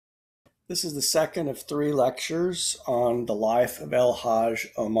This is the second of three lectures on the life of Hajj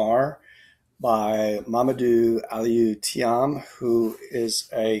Umar by Muhammadu Aliu Tyam, who is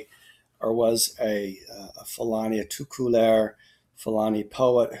was a Fulani, a Tukloor Fulani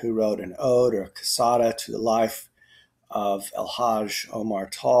poet who wrote an ode or a quasida to the life of Hajj Umar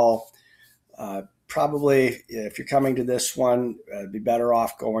Taal. Probably, if you're coming to this one, be better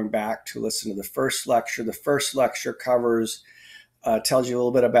off going back to listen to the first lecture. The first lecture tells you a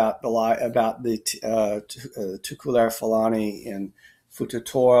little bit about the Tukloor Fulani in Futa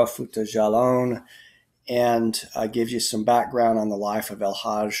Torah, Futa Jalon, and gives you some background on the life of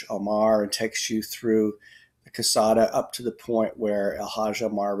Hajj Umar and takes you through the quasida up to the point where Hajj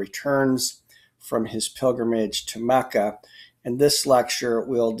Umar returns from his pilgrimage to Mecca. In this lecture,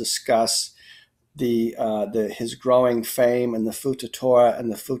 we'll discuss his growing fame in the Futa Torah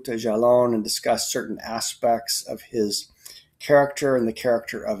and the Futa Jalon and discuss certain aspects of his character and the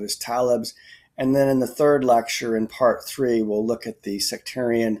character of his talibs. And then in the third lecture, in part 3, we'll look at the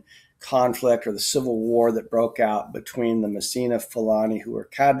sectarian conflict or the civil war that broke out between the Messina Fulani, who were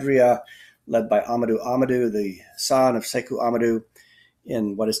Kadria, led by Muhammadu, the son of Seku Muhammadu,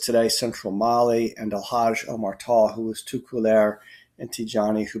 in what is today central Mali, and Hajj Umar Taal, who was Tukloor and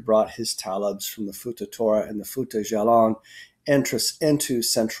Tijaniyya, who brought his talibs from the Futa Torah and the Futa Jalon into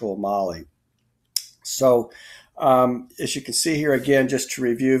central Mali. So, as you can see here again, just to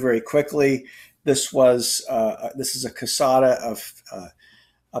review very quickly, this is a quasida of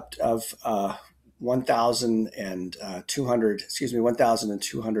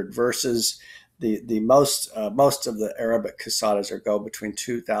 1,200 verses. The most of the Arabic quasidas go between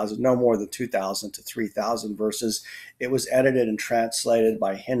 2,000, no more than 2,000 to 3,000 verses. It was edited and translated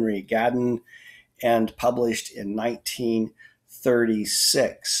by Henry Gadden and published in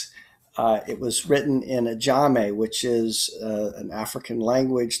 1936. It was written in ajami, which is an African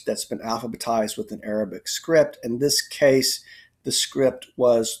language that's been alphabetized with an Arabic script. In this case, the script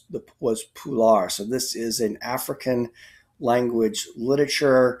was Pular. So this is an African language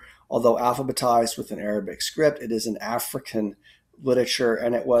literature. Although alphabetized with an Arabic script, it is an African literature,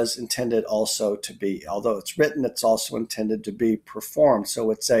 and it was intended also to be, although it's written, it's also intended to be performed. So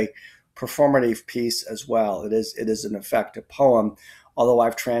it's a performative piece as well. It is in effect a poem, although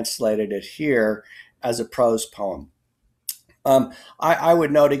I've translated it here as a prose poem. I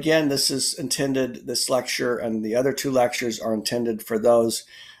would note again, this lecture and the other two lectures are intended for those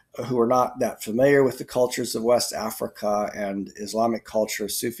who are not that familiar with the cultures of West Africa and Islamic culture,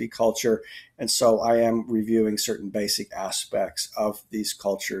 Sufi culture. And so I am reviewing certain basic aspects of these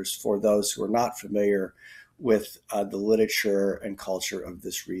cultures for those who are not familiar with the literature and culture of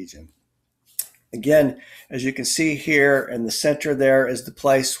this region. Again, as you can see here in the center, there is the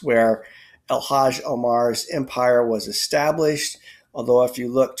place where Hajj Umar's empire was established. Although if you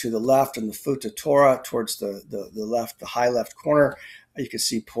look to the left in the Futa Torah, towards the left, the high left corner, you can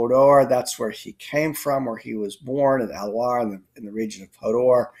see Pular. That's where he came from, where he was born, in Alwar, in the region of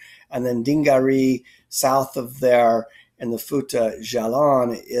Pular. And then Dingari, south of there, in the Futa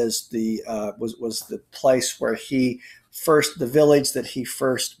Jalon, was the place where the village that he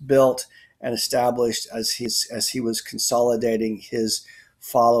first built and established as he was consolidating his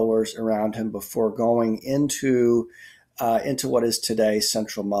followers around him before going into what is today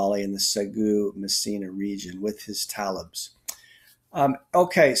central Mali in the Segu Messina region with his talibs.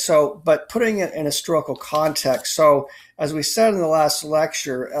 But putting it in historical context, so as we said in the last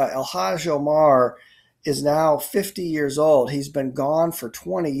lecture, Hajj Umar is now 50 years old. He's been gone for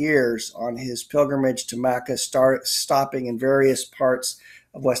 20 years on his pilgrimage to Mecca, stopping in various parts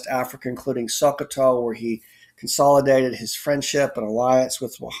of West Africa, including Sokoto, where he consolidated his friendship and alliance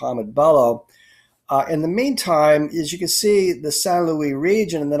with Muhammadu. In the meantime, as you can see, the Saint Louis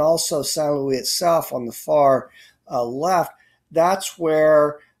region and then also Saint Louis itself on the far left, that's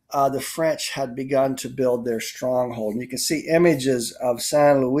where the French had begun to build their stronghold. And you can see images of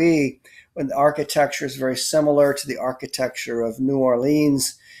Saint Louis when the architecture is very similar to the architecture of New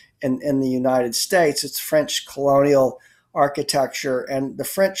Orleans in the United States. It's French colonial architecture, and the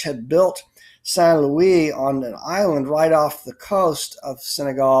French had built Saint Louis on an island right off the coast of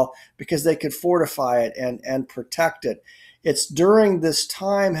Senegal because they could fortify it and protect it. It's during this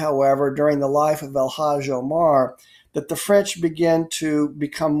time, however, during the life of Hajj Umar, that the French begin to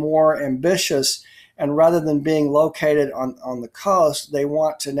become more ambitious, and rather than being located on the coast, they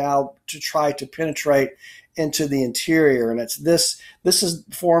want to try to penetrate into the interior. And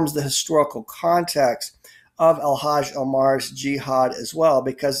forms the historical context of Hajj Umar's jihad as well,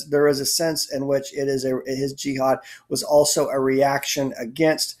 because there is a sense in which his jihad was also a reaction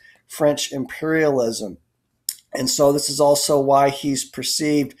against French imperialism. And so this is also why he's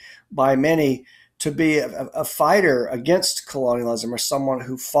perceived by many to be a fighter against colonialism, or someone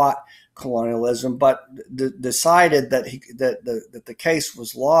who fought colonialism, but decided that that the case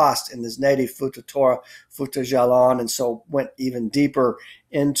was lost in his native Futa Tora, Futa Jalan, and so went even deeper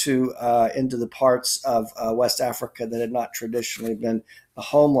into the parts of West Africa that had not traditionally been the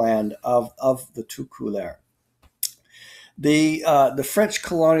homeland of the Tukloor. The French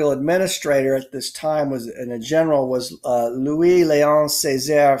colonial administrator at this time was, and a general, was Louis Léon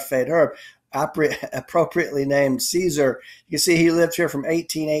Césaire Faidherbe, appropriately named Caesar. You can see he lived here from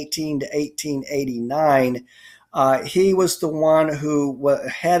 1818 to 1889. He was the one who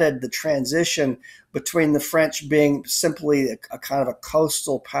headed the transition between the French being simply a kind of a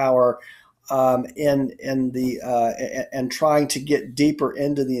coastal power and trying to get deeper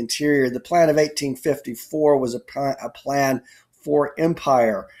into the interior. The plan of 1854 was a plan for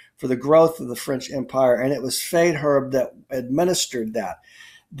empire, for the growth of the French Empire, and it was Faidherbe that administered that.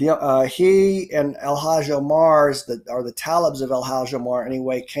 He and El Hajj Umar, or the Talibs of El Hajj Umar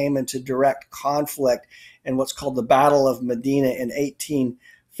anyway, came into direct conflict in what's called the Battle of Medina in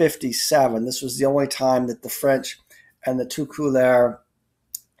 1857. This was the only time that the French and the Tukloor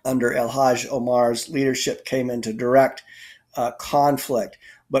under El Hajj Umar's leadership came into direct conflict.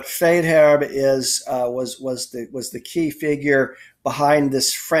 But Faidherbe was the key figure behind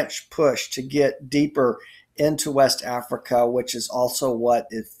this French push to get deeper into West Africa, which is also what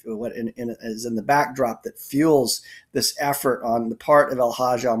is in the backdrop that fuels this effort on the part of El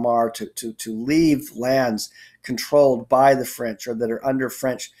Hajj Umar to leave lands controlled by the French or that are under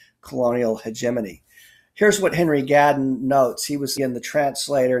French colonial hegemony. Here's what Henry Gadden notes. He was, again, the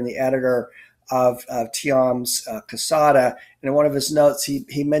translator and the editor of Tyam's quasida. And in one of his notes,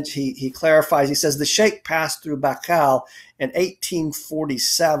 he clarifies, he says, the Sheikh passed through Bakal in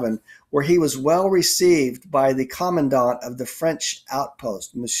 1847, where he was well received by the commandant of the French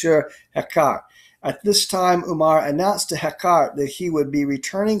outpost, Monsieur Hecart. At this time, Umar announced to Hecart that he would be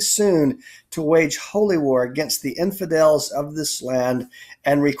returning soon to wage holy war against the infidels of this land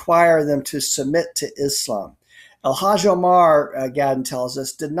and require them to submit to Islam. El Hajj Umar, Gadden tells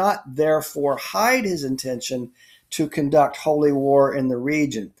us, did not therefore hide his intention to conduct holy war in the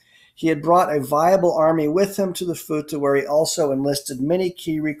region. He had brought a viable army with him to the Futa, where he also enlisted many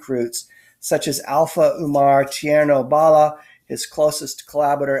key recruits, such as Alpha Umar Tierno Bala, his closest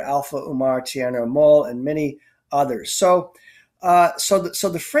collaborator, Alpha Umar Tierno Mol, and many others. So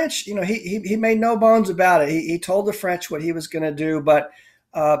the French, he made no bones about it. He told the French what he was going to do, but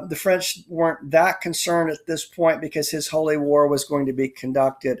the French weren't that concerned at this point, because his holy war was going to be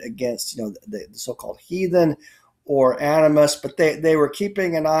conducted against, the so-called heathen or animus, but they were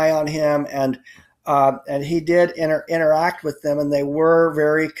keeping an eye on him, and he did interact with them, and they were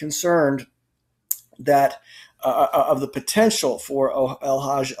very concerned that of the potential for El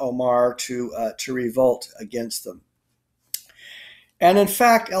Hajj Umar to revolt against them. And in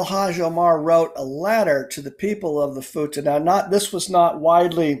fact, El Hajj Umar wrote a letter to the people of the Futa. Now, this was not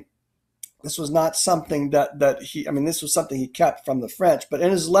something this was something he kept from the French, but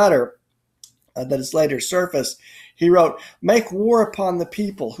in his letter that has later surfaced, he wrote, "Make war upon the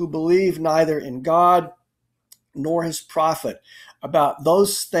people who believe neither in God nor his prophet about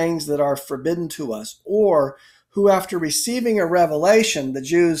those things that are forbidden to us, or who, after receiving a revelation, the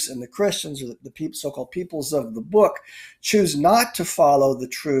Jews and the Christians, or the so-called peoples of the book, choose not to follow the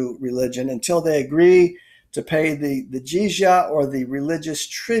true religion until they agree to pay the jizya, or the religious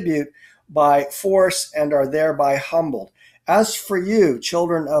tribute, by force, and are thereby humbled. As for you,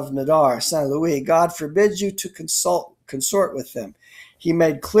 children of Nadar, Saint Louis, God forbids you to consort with them. He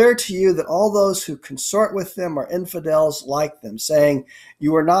made clear to you that all those who consort with them are infidels like them, saying,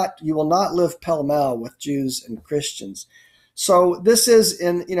 you will not live pell-mell with Jews and Christians." So this is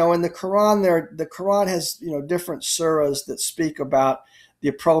in the Quran. The Quran has different surahs that speak about the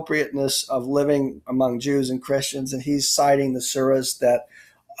appropriateness of living among Jews and Christians, and he's citing the surahs that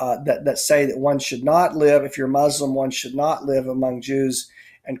say that one should not live, if you're Muslim, one should not live among Jews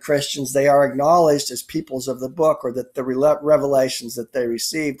and Christians. They are acknowledged as peoples of the book, or that the revelations that they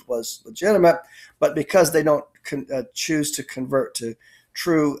received was legitimate, but because they don't choose to convert to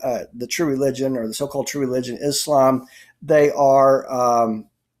the true religion, or the so-called true religion, Islam, they are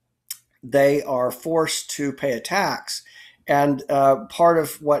forced to pay a tax. And part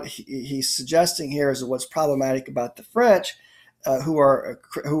of what he's suggesting here is what's problematic about the French, who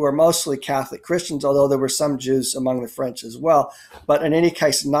are mostly Catholic Christians, although there were some Jews among the French as well. But in any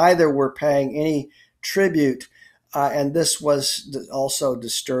case, neither were paying any tribute, and this was also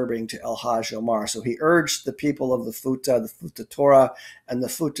disturbing to El Hajj Umar. So he urged the people of the Futa Tora, and the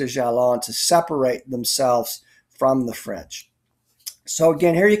Futa Jalan to separate themselves from the French. So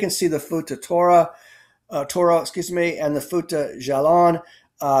again, here you can see the Futa Toro, and the Futa Jalon.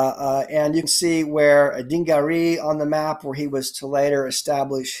 And you can see where Dingari on the map, where he was to later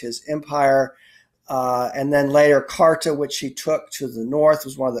establish his empire. And then later Karta, which he took to the north,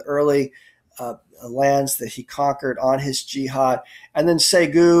 was one of the early lands that he conquered on his jihad. And then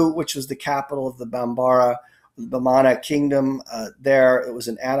Segu, which was the capital of the Bamana kingdom. There it was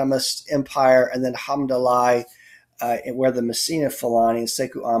an animist empire. And then Hamdallah, where the Messina Fulani and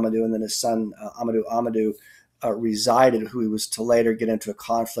Seku Amadou and then his son Amadou resided, who he was to later get into a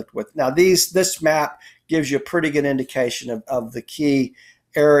conflict with. Now, this map gives you a pretty good indication of the key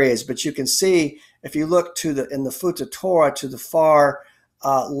areas, but you can see if you look in the Futa Toro to the far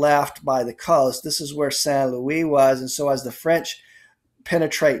left by the coast, this is where Saint Louis was. And so as the French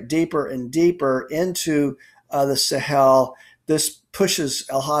penetrate deeper and deeper into the Sahel, this pushes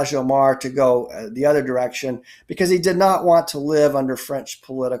Hajj Umar to go the other direction, because he did not want to live under French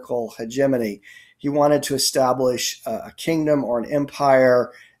political hegemony. He wanted to establish a kingdom or an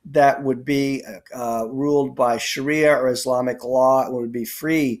empire that would be ruled by Sharia or Islamic law, and would be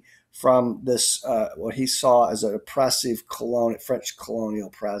free from this, what he saw as an oppressive French colonial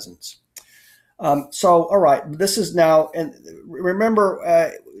presence. So, all right, this is now, and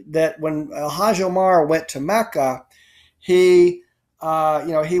remember that when Hajj Umar went to Mecca, he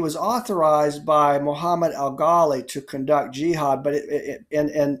was authorized by Muhammad al-Ghali to conduct jihad, but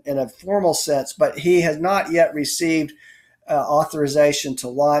in a formal sense, but he has not yet received authorization to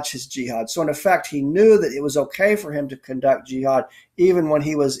launch his jihad. So in effect, he knew that it was okay for him to conduct jihad even when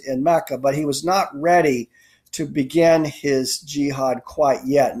he was in Mecca, but he was not ready to begin his jihad quite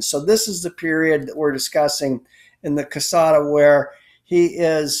yet. And so this is the period that we're discussing in the Quasida, where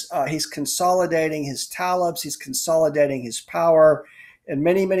he's consolidating his talibs, he's consolidating his power, and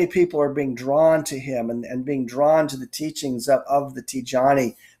many people are being drawn to him and being drawn to the teachings of the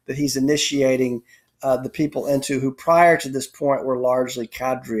Tijani that he's initiating the people into, who prior to this point were largely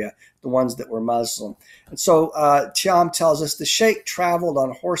Qadriya, the ones that were Muslim. And so Tyam tells us the Sheikh traveled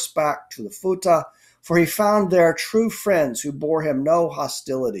on horseback to the Futa, for he found there true friends who bore him no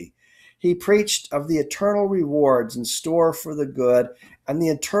hostility. He preached of the eternal rewards in store for the good and the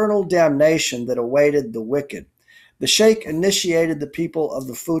eternal damnation that awaited the wicked. The Sheikh initiated the people of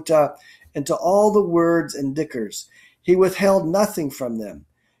the Futa into all the words and dhikrs. He withheld nothing from them.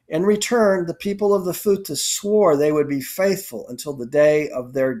 In return, the people of the Futa swore they would be faithful until the day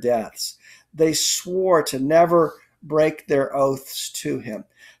of their deaths. They swore to never break their oaths to him.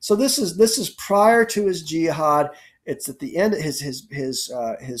 So this is prior to his jihad. It's at the end.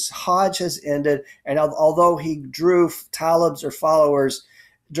 His Hajj has ended, and although he drew talibs or followers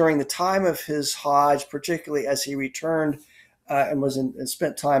during the time of his Hajj, particularly as he returned and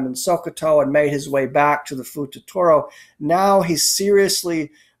spent time in Sokoto and made his way back to the Futa Toro, now he's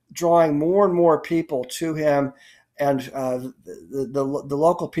seriously drawing more and more people to him, and the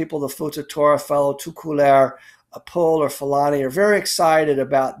local people, the Futa Toro fellow Tukloor, Peulh or Fulani, are very excited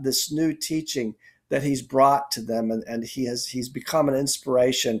about this new teaching that he's brought to them, and he's become an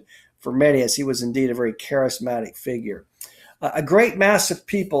inspiration for many, as he was indeed a very charismatic figure. A great mass of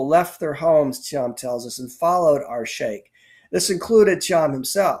people left their homes, Tyam tells us, and followed our sheikh. This included Tyam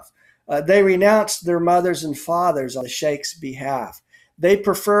himself. They renounced their mothers and fathers on the sheikh's behalf. They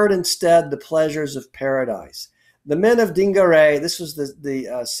preferred instead the pleasures of paradise. The men of Dingare, this was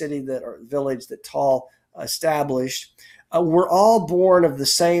the city or village that Taal established, were all born of the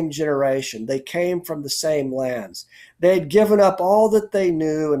same generation. They came from the same lands. They had given up all that they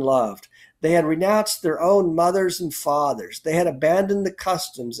knew and loved. They had renounced their own mothers and fathers. They had abandoned the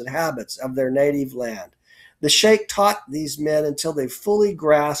customs and habits of their native land. The sheikh taught these men until they fully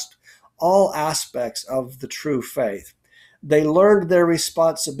grasped all aspects of the true faith. They learned their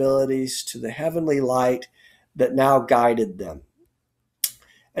responsibilities to the heavenly light that now guided them.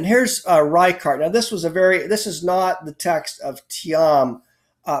 And here's Reichardt. Now, this is not the text of Tyam,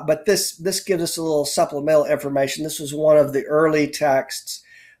 but this gives us a little supplemental information. This was one of the early texts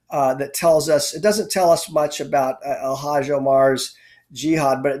that tells us, it doesn't tell us much about Hajj Umar's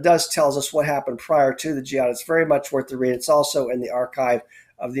jihad, but it does tell us what happened prior to the jihad. It's very much worth the read. It's also in the archive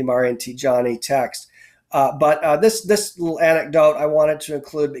of the Umarian Tijani text. But this little anecdote I wanted to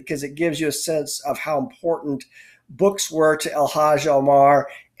include because it gives you a sense of how important books were to Hajj Umar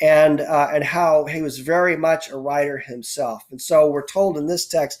and how he was very much a writer himself. And so we're told in this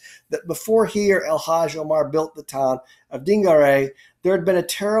text that before he or Hajj Umar built the town of Dingare, there had been a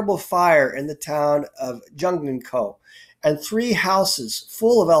terrible fire in the town of Jungnanko, and 3 houses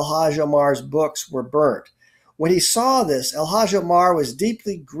full of Hajj Umar's books were burnt. When he saw this, Hajj Umar was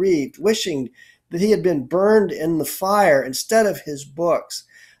deeply grieved, wishing that he had been burned in the fire instead of his books.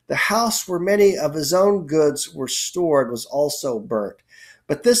 The house where many of his own goods were stored was also burnt.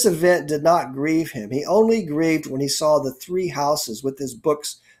 But this event did not grieve him. He only grieved when he saw the 3 houses with his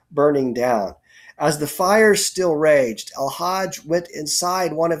books burning down. As the fires still raged, Al-Hajj went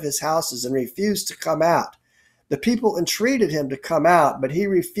inside one of his houses and refused to come out. The people entreated him to come out, but he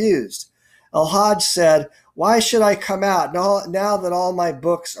refused. Al-Hajj said, "Why should I come out now that all my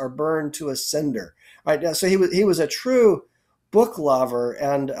books are burned to a cinder?" Right now, so he was a true book lover,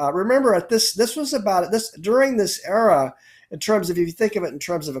 and remember, this was about this during this era. In terms of, if you think of it in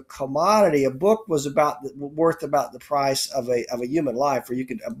terms of a commodity, a book was worth about the price of a human life, or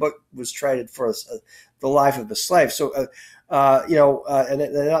a book was traded for the life of a slave. So, and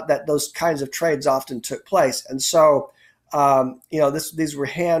that those kinds of trades often took place, and so these were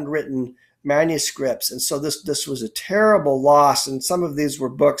handwritten manuscripts, and so this was a terrible loss. And some of these were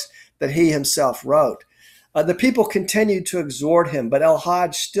books that he himself wrote. The people continued to exhort him, but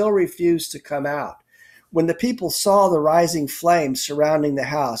Al-Hajj still refused to come out. When the people saw the rising flames surrounding the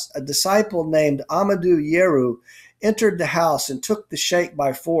house, a disciple named Muhammadu entered the house and took the sheikh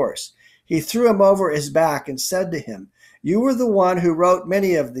by force. He threw him over his back and said to him, "You were the one who wrote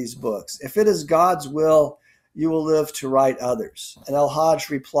many of these books. If it is God's will, you will live to write others." And Al-Hajj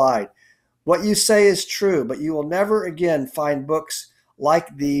replied, "What you say is true, but you will never again find books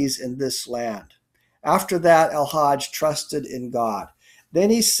like these in this land." After that, Al-Hajj trusted in God. Then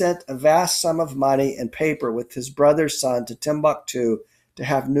he sent a vast sum of money and paper with his brother's son to Timbuktu to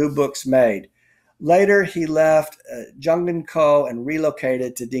have new books made. Later, he left Junganko and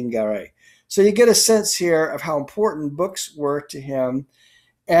relocated to Dingare. So you get a sense here of how important books were to him,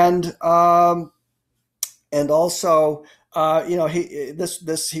 and also, he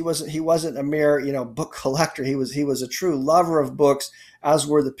wasn't a mere book collector. He was a true lover of books, as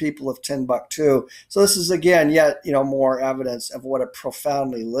were the people of Timbuktu. So this is again yet more evidence of what a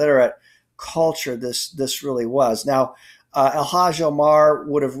profoundly literate culture this really was. Now, Hajj Umar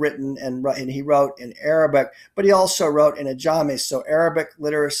would have written and he wrote in Arabic, but he also wrote in ajami. So Arabic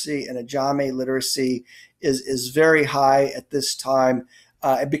literacy and ajami literacy is very high at this time.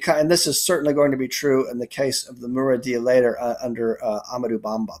 And this is certainly going to be true in the case of the Muradiyya later under Ahmadu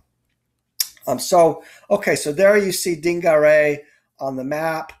Bamba. So there you see Dingare on the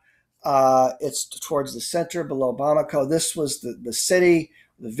map. It's towards the center below Bamako. This was the city,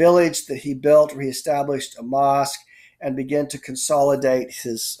 the village that he built, where he established a mosque and began to consolidate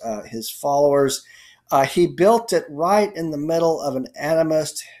his followers. He built it right in the middle of an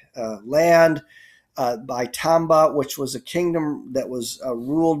animist land by Tamba, which was a kingdom that was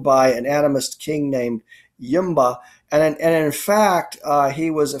ruled by an animist king named Yimba. And in fact,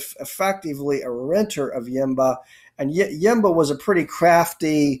 he was effectively a renter of Yimba. And Yimba was a pretty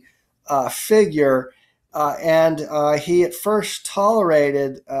crafty figure. And he at first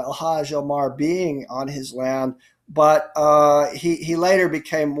tolerated Hajj Umar being on his land, but he later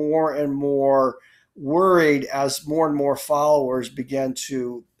became more and more worried as more and more followers began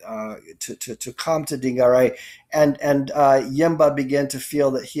to come to Dingare, and Yimba began to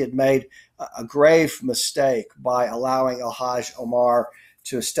feel that he had made a grave mistake by allowing Hajj Umar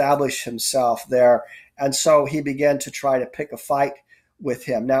to establish himself there, and so he began to try to pick a fight with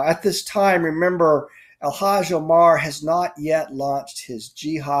him. Now, at this time, remember, Hajj Umar has not yet launched his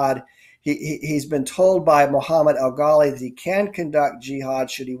jihad. He's been told by Muhammad al-Ghali that he can conduct jihad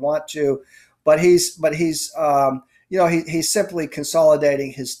should he want to, but he's simply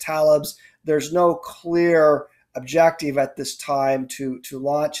consolidating his talibs. There's no clear objective at this time to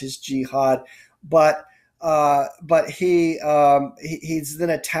launch his jihad, but he's then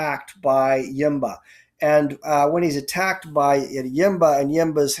attacked by Yimba. And when he's attacked by Yimba and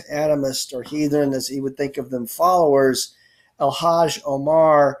Yimba's animist or heathen, as he would think of them, followers, Hajj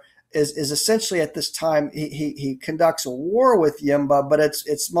Umar is essentially at this time he conducts a war with Yimba, but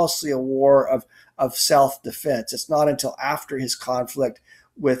it's mostly a war of self-defense. It's not until after his conflict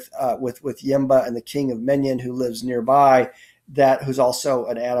with Yimba and the king of Minyan, who lives nearby, who's also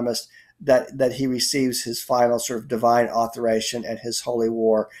an animist, that he receives his final sort of divine authorization and his holy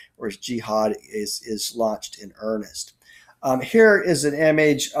war, or his jihad, is launched in earnest. Here is an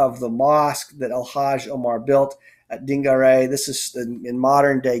image of the mosque that Hajj Umar built at Dingare. This is in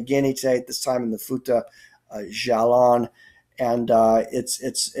modern-day Guinea, at this time in the Fouta Jalon, and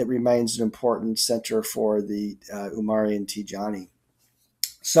it remains an important center for the Umarian Tijani.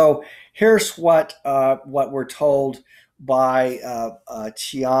 So here's what we're told by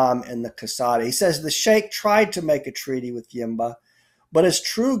Tyam in the quasida. He says, the sheikh tried to make a treaty with Yimba, but his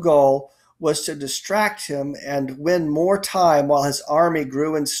true goal was to distract him and win more time while his army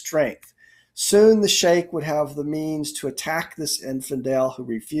grew in strength. Soon the sheikh would have the means to attack this infidel who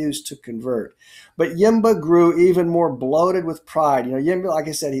refused to convert. But Yimba grew even more bloated with pride. Yimba, like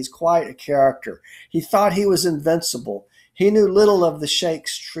I said, he's quite a character. He thought he was invincible. He knew little of the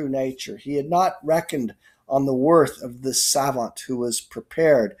sheikh's true nature. He had not reckoned on the worth of this savant who was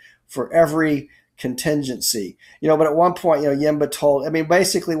prepared for every contingency. But at one point, Yimba told,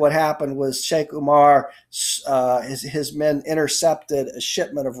 basically what happened was Sheikh Umar, his men intercepted a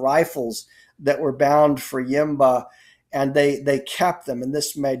shipment of rifles that were bound for Yimba, and they kept them. And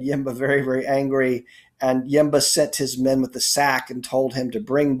this made Yimba very, very angry. And Yimba sent his men with the sack and told him to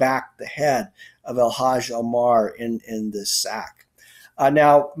bring back the head of Hajj Umar in this sack.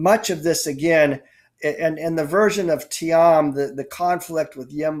 Now, much of this, again, and the version of Tyam, the conflict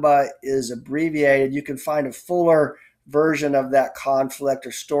with Yimba is abbreviated. You can find a fuller version of that conflict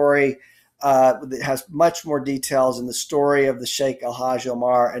or story that has much more details in the story of the Sheikh Hajj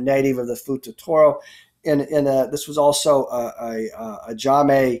Umar, a native of the Futa Toro. This was also a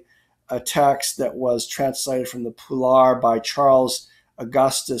ajami, a text that was translated from the Pular by Charles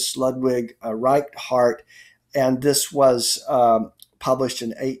Augustus Ludwig Reichardt, and this was published in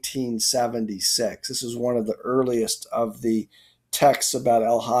 1876. This is one of the earliest of the texts about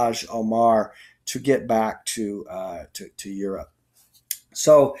Hajj Umar to get back to Europe.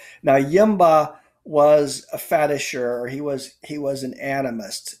 So now Yimba was a fetisher, or he was an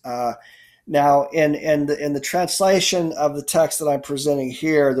animist. Now in the translation of the text that I'm presenting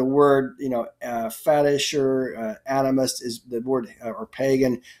here, the word fetisher, animist is the word, or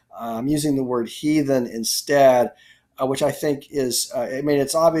pagan. I'm using the word heathen instead, which I think is,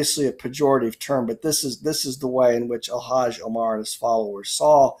 it's obviously a pejorative term, but this is the way in which Hajj Umar and his followers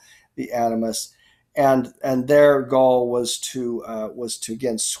saw the animists, and their goal was to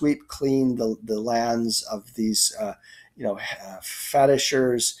again sweep clean the lands of these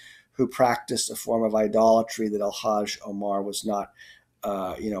fetishers who practiced a form of idolatry that Hajj Umar was not.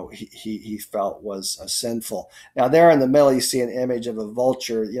 He felt was sinful. Now there in the middle, you see an image of a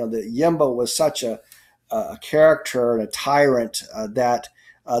vulture. The Yimba was such a character and a tyrant that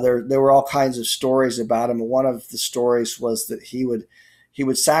there were all kinds of stories about him. One of the stories was that he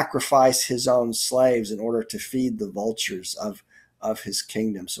would sacrifice his own slaves in order to feed the vultures of his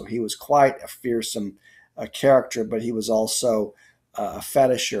kingdom. So he was quite a fearsome character, but he was also a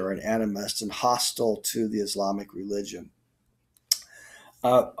fetisher, an animist, and hostile to the Islamic religion.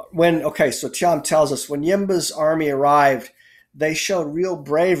 So Tyam tells us, when Yimba's army arrived, they showed real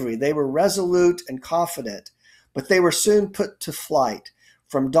bravery. They were resolute and confident, but they were soon put to flight.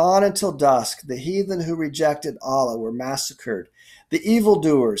 From dawn until dusk, the heathen who rejected Allah were massacred. The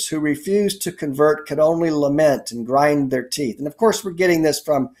evildoers who refused to convert could only lament and grind their teeth. And of course, we're getting this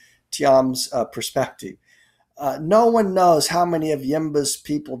from Tyam's perspective. No one knows how many of Yimba's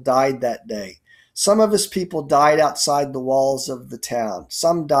people died that day. Some of his people died outside the walls of the town.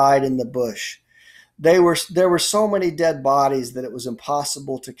 Some died in the bush. There were so many dead bodies that it was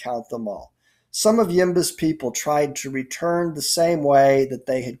impossible to count them all. Some of Yimba's people tried to return the same way that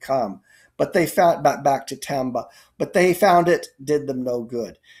they had come, but they found back to Tamba, but they found it did them no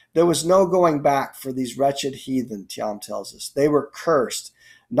good. There was no going back for these wretched heathen, Tyam tells us. They were cursed.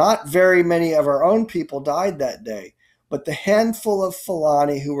 Not very many of our own people died that day, but the handful of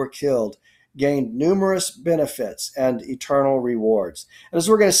Fulani who were killed gained numerous benefits and eternal rewards. And as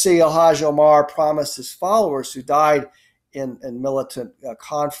we're going to see, Hajj Umar promised his followers who died in militant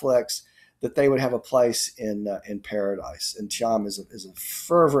conflicts that they would have a place in paradise. And Tyam is a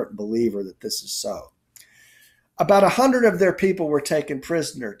fervent believer that this is so. About 100 of their people were taken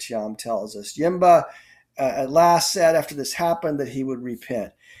prisoner, Tyam tells us. Yimba at last said after this happened that he would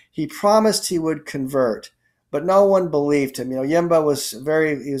repent. He promised he would convert, but no one believed him.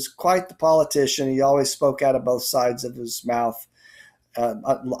 Yimba he was quite the politician. He always spoke out of both sides of his mouth, a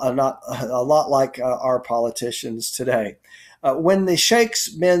lot like our politicians today. When the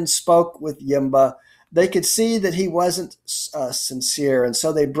sheikh's men spoke with Yimba, they could see that he wasn't sincere, and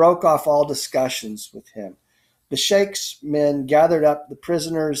so they broke off all discussions with him. The sheikh's men gathered up the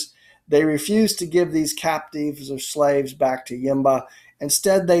prisoners. They refused to give these captives or slaves back to Yimba.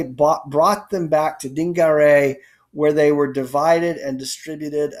 Instead, they brought them back to Dingare, where they were divided and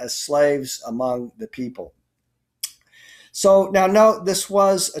distributed as slaves among the people. So now note, this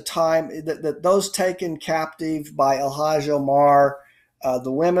was a time that those taken captive by Hajj Umar,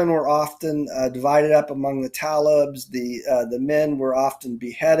 the women were often divided up among the talibs. The men were often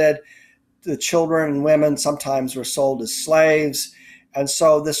beheaded. The children and women sometimes were sold as slaves. And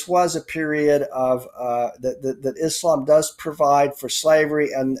so this was a period of that Islam does provide for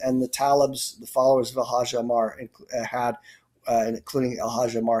slavery, and the talibs, the followers of Hajj Umar, had including El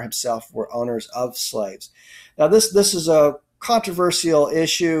Hajj Umar himself, were owners of slaves. Now, this is a controversial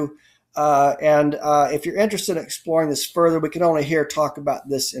issue, and if you're interested in exploring this further, we can only here talk about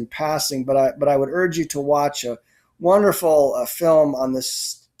this in passing. But I would urge you to watch a wonderful film on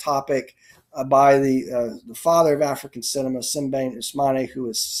this topic by the father of African cinema, Simbane Ousmane, who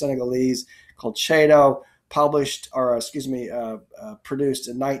is Senegalese, called Chedo, produced in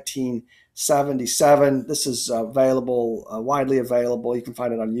 1977. This is available, widely available. You can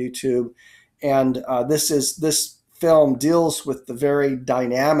find it on YouTube. And this film deals with the very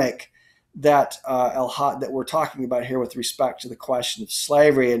dynamic that that we're talking about here with respect to the question of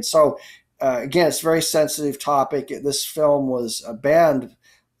slavery. And so, again, it's a very sensitive topic. This film was banned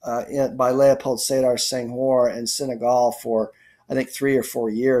by Leopold Sédar Senghor in Senegal for, I think, 3 or 4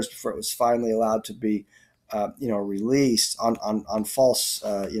 years before it was finally allowed to be, released on false.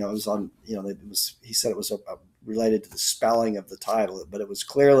 It was on. He said it was related to the spelling of the title, but it was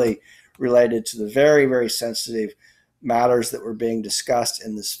clearly related to the very, very sensitive matters that were being discussed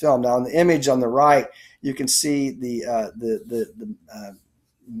in this film. Now, in the image on the right, you can see the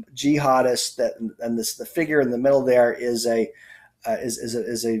jihadist the figure in the middle there is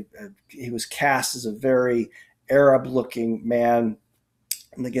he was cast as a very Arab-looking man.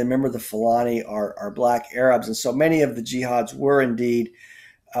 And again, remember, the Fulani are black Arabs, and so many of the jihads were indeed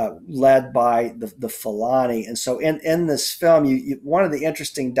led by the Fulani. And so in this film, one of the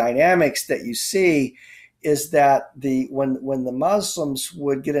interesting dynamics that you see is that when the Muslims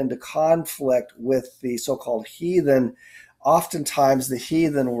would get into conflict with the so-called heathen, oftentimes the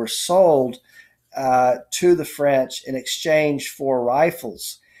heathen were sold to the French in exchange for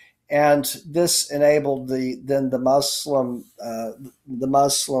rifles. And this enabled the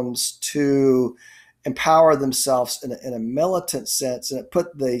Muslims to empower themselves in a militant sense, and it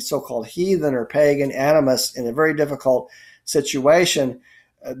put the so-called heathen or pagan animus in a very difficult situation,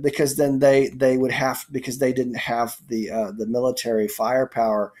 because then they didn't have the military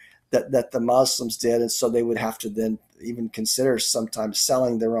firepower that the Muslims did, and so they would have to then even consider sometimes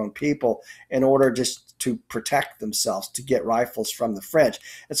selling their own people in order just to protect themselves, to get rifles from the French.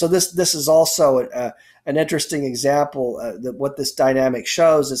 And so this is also an interesting example that what this dynamic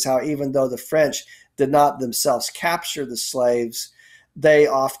shows is how, even though the French did not themselves capture the slaves, they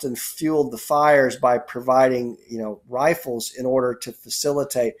often fueled the fires by providing, rifles in order to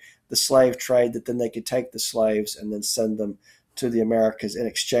facilitate the slave trade, that then they could take the slaves and then send them to the Americas in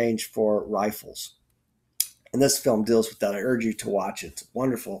exchange for rifles. And this film deals with that. I urge you to watch it. It's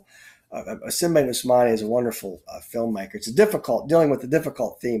wonderful. Simbane Ousmane is a wonderful filmmaker. It's dealing with a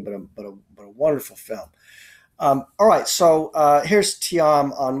difficult theme, but a wonderful film. All right, so here's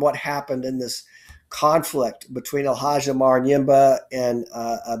Tyam on what happened in this conflict between El Hajj Umar Nyimba and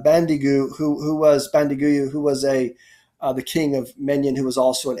Bandiguyu, who was the king of Minyan, who was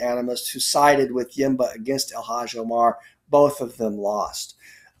also an animist, who sided with Yimba against El Hajj Umar. Both of them lost.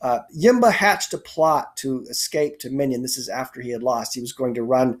 Yimba hatched a plot to escape to Minyan. This is after he had lost. He was going to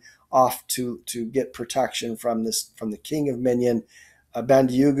run off to get protection from the king of Minyan,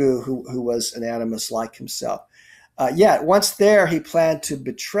 Bandiguyu, who was an animist like himself. Yet once there, he planned to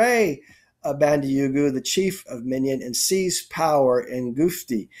betray Bandiguyu, the chief of Minyan, and seize power in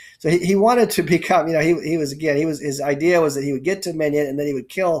Gufti. So he wanted to become, his idea was that he would get to Minyan and then he would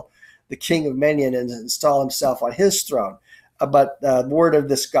kill the king of Minyan and install himself on his throne. But word of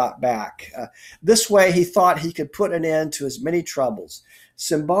this got back. This way, he thought he could put an end to his many troubles.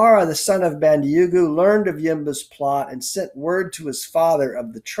 Simbara, the son of Bandiguyu, learned of Yimba's plot and sent word to his father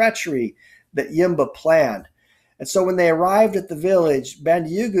of the treachery that Yimba planned. And so when they arrived at the village,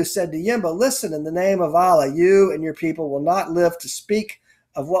 Bandiguyu said to Yimba, "Listen, in the name of Allah, you and your people will not live to speak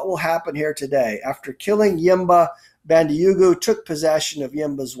of what will happen here today." After killing Yimba, Bandiguyu took possession of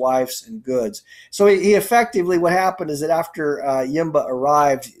Yimba's wives and goods. So he effectively, what happened is that after Yimba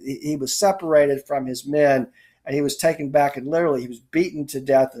arrived, he was separated from his men, and he was taken back, and literally he was beaten to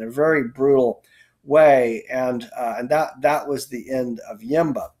death in a very brutal way. And that was the end of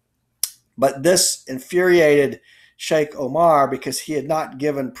Yimba. But this infuriated Sheikh Omar, because he had not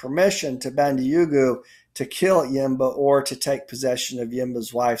given permission to Bandiguyu to kill Yimba or to take possession of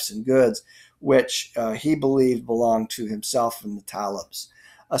Yimba's wives and goods, which he believed belonged to himself and the Talibs.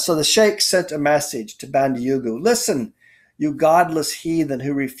 So the sheikh sent a message to Bandiguyu: "Listen, you godless heathen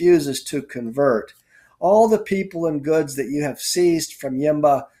who refuses to convert. All the people and goods that you have seized from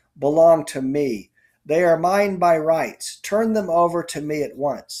Yimba belong to me. They are mine by rights. Turn them over to me at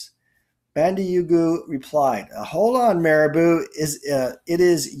once." Bandiguyu replied, "Hold on, Marabou. It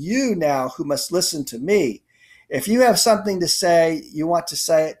is you now who must listen to me. if you have something to say, you want to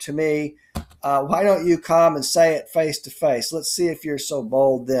say it to me, why don't you come and say it face to face? Let's see if you're so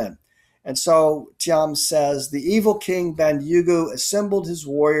bold then. And so Tyam says, the evil king Bandyugu assembled his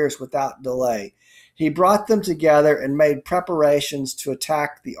warriors without delay. He brought them together and made preparations to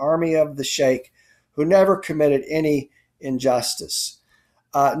attack the army of the sheikh, who never committed any injustice.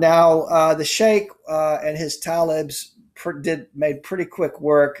 Now, the sheikh and his talibs made pretty quick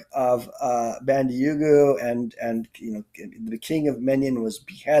work of Bandyugu, and the king of Minyan was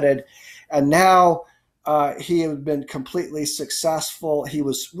beheaded, and now he had been completely successful. He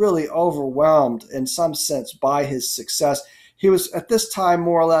was really overwhelmed in some sense by his success. He was at this time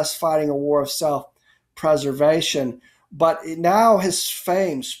more or less fighting a war of self-preservation, but now his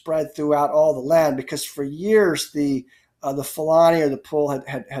fame spread throughout all the land, because for years the Fulani or the Peulh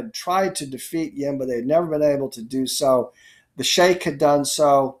had tried to defeat him, but they had never been able to do so. The sheikh had done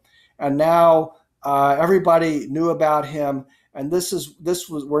so, and now everybody knew about him. And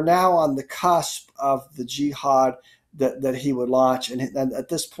we're now on the cusp of the jihad that he would launch. And at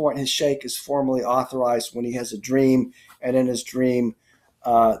this point, his sheikh is formally authorized when he has a dream, and in his dream,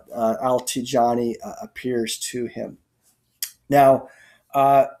 al-Tijani appears to him. Now,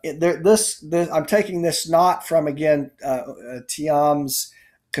 I'm taking this not from, again, Tyam's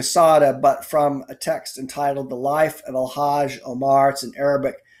quasida, but from a text entitled The Life of Hajj Umar. It's an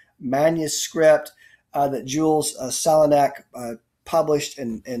Arabic manuscript that Jules Selenek published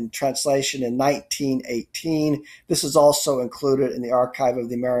in translation in 1918. This is also included in the archive of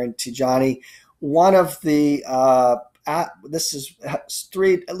the Umarian Tijani. One of the this is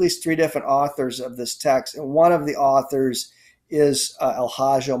at least three different authors of this text, and one of the authors is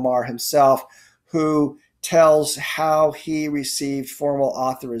Hajj Umar himself, who tells how he received formal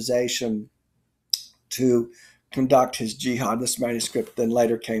authorization to conduct his jihad. This manuscript then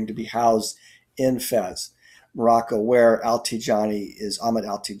later came to be housed in Fez, Morocco, where Ahmed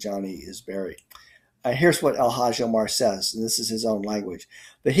al-Tijani is buried. Here's what Hajj Umar says, and this is his own language.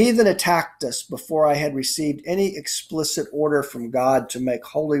 The heathen attacked us before I had received any explicit order from God to make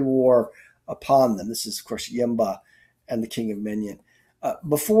holy war upon them. This is, of course, Yimba and the king of Minyan.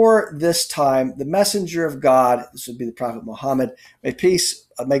 Before this time, the messenger of God, this would be the Prophet Muhammad,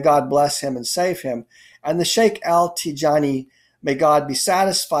 may God bless him and save him, and the Sheikh al-Tijani, may God be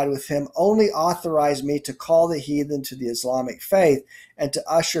satisfied with him, only authorized me to call the heathen to the Islamic faith and to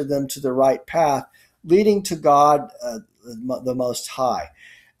usher them to the right path, leading to God, the Most High.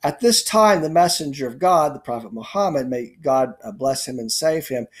 At this time, the messenger of God, the Prophet Muhammad, may God bless him and save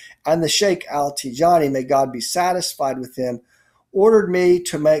him, and the Sheikh al-Tijani, may God be satisfied with him, ordered me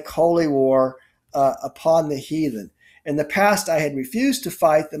to make holy war upon the heathen. In the past, I had refused to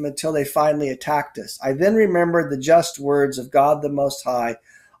fight them until they finally attacked us. I then remembered the just words of God the Most High,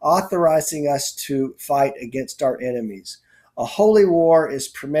 authorizing us to fight against our enemies. A holy war is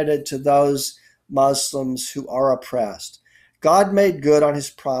permitted to those Muslims who are oppressed. God made good on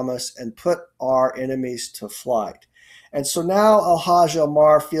his promise and put our enemies to flight. And so now Hajj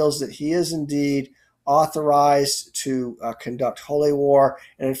Umar feels that he is indeed authorized to conduct holy war.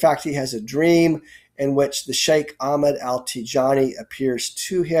 And in fact, he has a dream in which the Sheikh Ahmed al-Tijani appears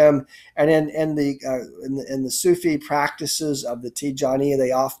to him. And in the Sufi practices of the Tijaniyya,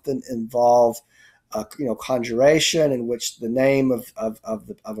 they often involve conjuration, in which the name of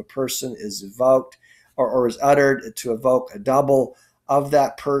a person is evoked or is uttered to evoke a double of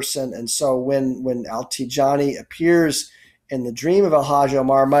that person. And so when al-Tijani appears in the dream of Hajj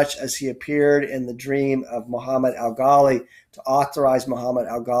Umar, much as he appeared in the dream of Muhammad al-Ghali, to authorize Muhammad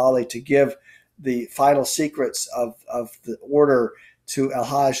al-Ghali to give the final secrets of the order to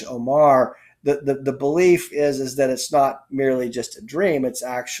Hajj Umar, the belief is that it's not merely just a dream, it's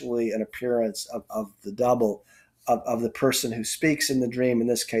actually an appearance of the double of the person who speaks in the dream, in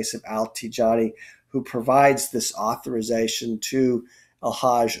this case of al-Tijani, who provides this authorization to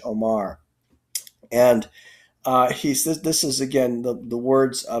Hajj Umar. And he says, this is again the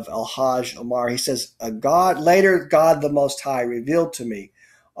words of Hajj Umar. He says, God the Most High revealed to me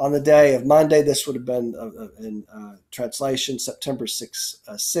on the day of Monday, this would have been in translation September 6,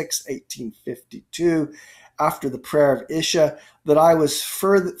 1852, after the prayer of Isha, that I was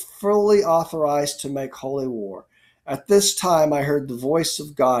fully authorized to make holy war. At this time, I heard the voice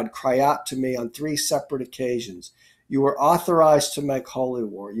of God cry out to me on 3 separate occasions. You are authorized to make holy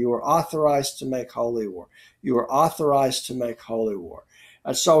war. You are authorized to make holy war. You are authorized to make holy war.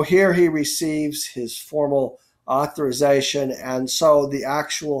 And so here he receives his formal authorization, and so the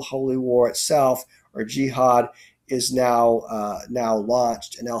actual holy war itself, or jihad, is now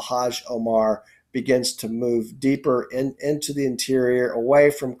launched, and Hajj Umar begins to move deeper into the interior, away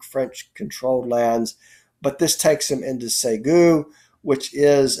from French-controlled lands, but this takes him into Segu, which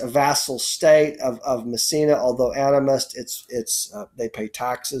is a vassal state of Messina. Although animist, they pay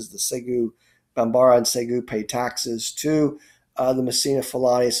taxes. The Segu, Bambara and Segu pay taxes to the Messina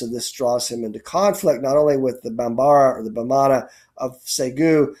Fulani. So this draws him into conflict not only with the Bambara or the Bamana of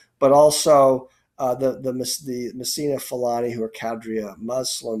Segu, but also the Messina Fulani, who are Qadriya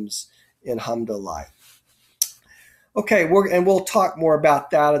Muslims in Hamdallah. Okay, we'll talk more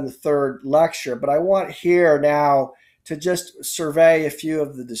about that in the third lecture, but I want here now to just survey a few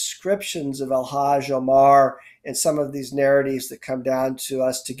of the descriptions of Al-Hajj Umar and some of these narratives that come down to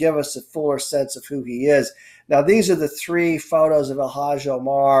us to give us a fuller sense of who he is. Now, these are the three photos of Al-Hajj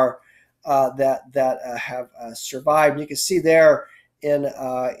Umar that have survived. You can see there in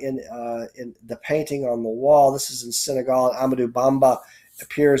the painting on the wall. This is in Senegal. Amadou Bamba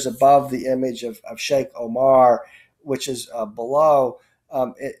appears above the image of Sheikh Omar, which is below.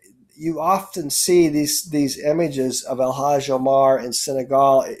 You often see these images of Al-Hajj Umar in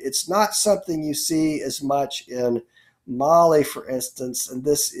Senegal. It's not something you see as much in Mali, for instance, and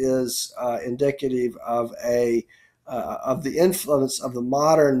this is indicative of the influence of the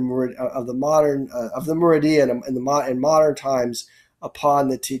Muridian in modern times upon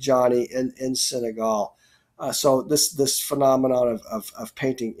the Tijani in Senegal. So this phenomenon of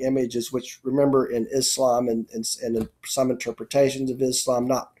painting images, which, remember, in Islam and in some interpretations of Islam,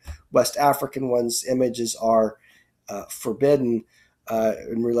 not West African ones, images are forbidden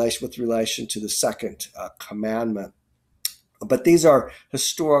with relation to the second commandment. But these are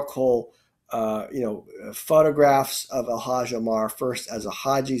historical, photographs of Al-Hajj Umar, first as a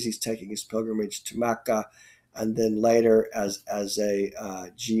Haji, he's taking his pilgrimage to Mecca, and then later as a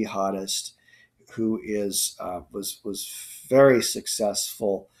jihadist who was very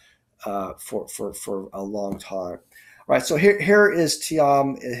successful for a long time. All right, so here is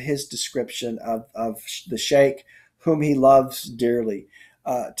Tyam, his description of the sheikh, whom he loves dearly.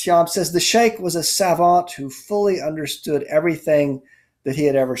 Tyam says, the sheikh was a savant who fully understood everything that he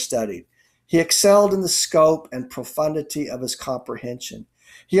had ever studied. He excelled in the scope and profundity of his comprehension.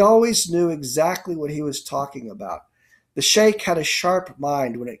 He always knew exactly what he was talking about. The sheikh had a sharp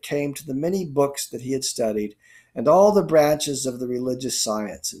mind when it came to the many books that he had studied and all the branches of the religious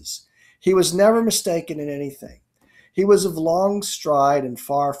sciences. He was never mistaken in anything. He was of long stride and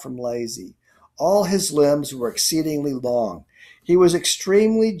far from lazy. All his limbs were exceedingly long. He was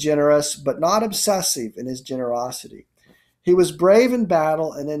extremely generous, but not obsessive in his generosity. He was brave in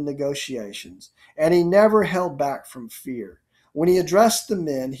battle and in negotiations, and he never held back from fear. When he addressed the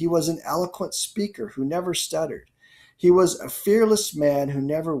men, he was an eloquent speaker who never stuttered. He was a fearless man who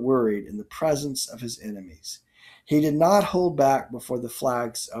never worried in the presence of his enemies. He did not hold back before the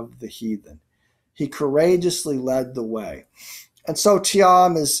flags of the heathen. He courageously led the way. And so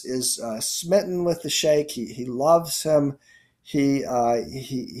Tyam is smitten with the sheikh. He loves him. He's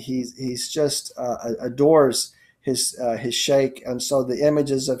just adores his sheikh. And so the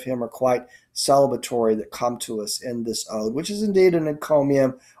images of him are quite celebratory that come to us in this ode, which is indeed an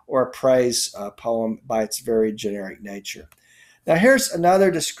encomium or a praise poem by its very generic nature. Now here's another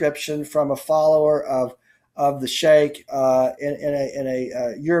description from a follower of the sheikh in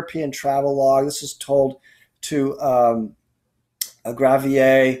a European travel log. This is told to a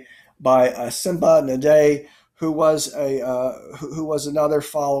Gravier by Simba Nadei, who was another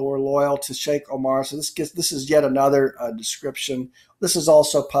follower loyal to Sheikh Omar. So this is yet another description. This is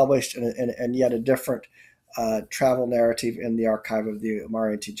also published in yet a different travel narrative in the archive of the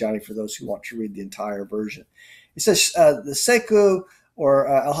Umarian Tijani for those who want to read the entire version. It says the Seku, or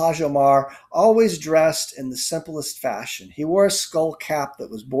Al-Hajj Umar, always dressed in the simplest fashion. He wore a skull cap that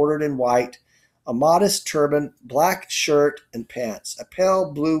was bordered in white, a modest turban, black shirt and pants, a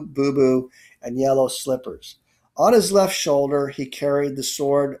pale blue bubu, and yellow slippers. On his left shoulder, he carried the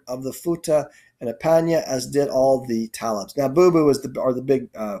sword of the Futa and a panya, as did all the talibs. Now, bubu are the big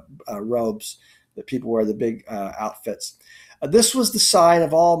robes that people wear, the big outfits. This was the sign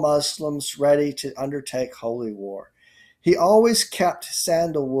of all Muslims ready to undertake holy war. He always kept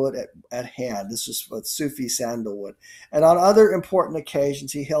sandalwood at hand. This was with Sufi sandalwood. And on other important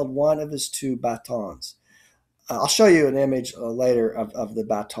occasions, he held one of his two batons. I'll show you an image later of the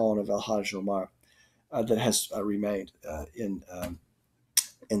baton of Al-Hajj Umar that has remained in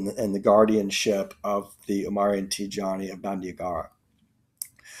the guardianship of the Umarian Tijani of Bandiagara.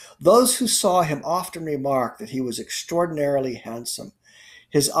 Those who saw him often remarked that he was extraordinarily handsome.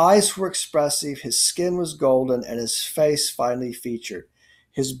 His eyes were expressive, his skin was golden, and his face finely featured.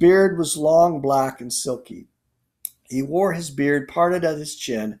 His beard was long, black, and silky. He wore his beard parted at his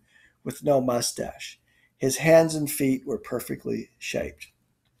chin with no mustache. His hands and feet were perfectly shaped.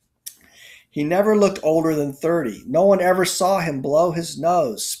 He never looked older than 30. No one ever saw him blow his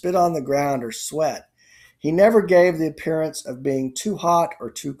nose, spit on the ground, or sweat. He never gave the appearance of being too hot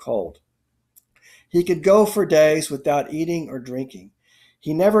or too cold. He could go for days without eating or drinking.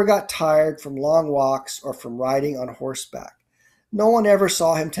 He never got tired from long walks or from riding on horseback. No one ever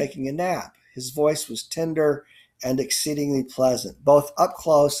saw him taking a nap. His voice was tender and exceedingly pleasant, both up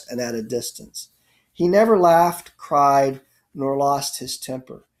close and at a distance. He never laughed, cried, nor lost his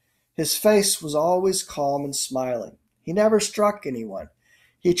temper. His face was always calm and smiling. He never struck anyone.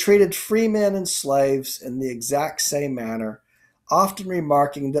 He treated free men and slaves in the exact same manner, often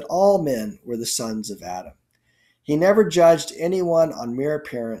remarking that all men were the sons of Adam. He never judged anyone on mere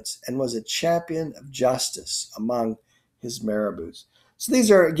appearance and was a champion of justice among his marabouts. So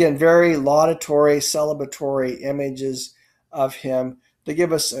these are, again, very laudatory, celebratory images of him. They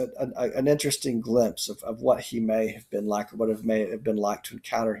give us an interesting glimpse of what he may have been like, or what it may have been like to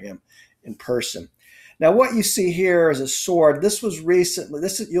encounter him in person. Now, what you see here is a sword. This was recently,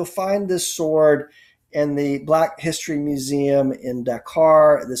 you'll find this sword in the Black History Museum in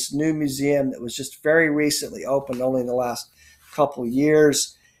Dakar, this new museum that was just very recently opened, only in the last couple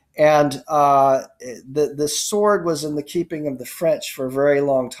years. And the sword was in the keeping of the French for a very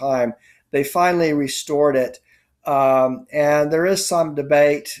long time. They finally restored it. And there is some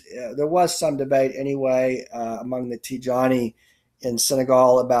debate. There was some debate anyway among the Tijani in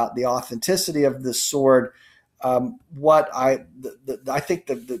Senegal about the authenticity of this sword. I think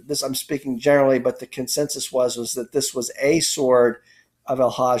this, I'm speaking generally, but the consensus was that this was a sword of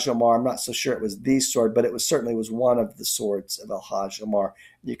El Hajj Umar. I'm not so sure it was the sword, but it certainly was one of the swords of El Hajj Umar.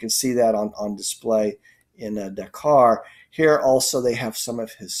 You can see that on display in Dakar. Here also they have some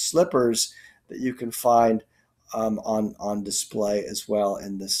of his slippers that you can find on display as well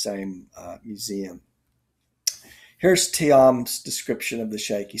in the same museum. Here's Tyam's description of the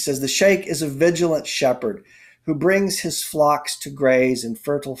sheikh. He says, "The sheikh is a vigilant shepherd who brings his flocks to graze in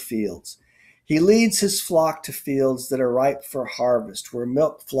fertile fields. He leads his flock to fields that are ripe for harvest, where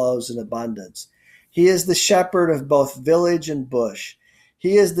milk flows in abundance. He is the shepherd of both village and bush.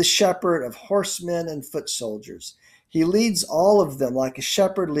 He is the shepherd of horsemen and foot soldiers. He leads all of them like a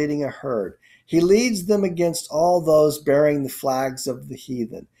shepherd leading a herd. He leads them against all those bearing the flags of the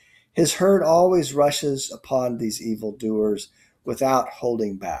heathen. His herd always rushes upon these evildoers without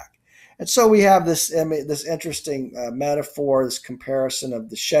holding back." And so we have this interesting metaphor, this comparison of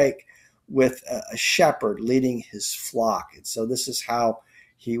the sheikh with a shepherd leading his flock. And so this is how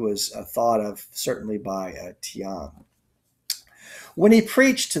he was thought of, certainly by Tyam. When he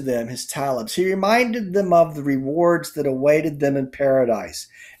preached to them, his talibs, he reminded them of the rewards that awaited them in paradise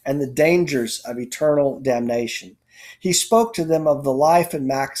and the dangers of eternal damnation. He spoke to them of the life and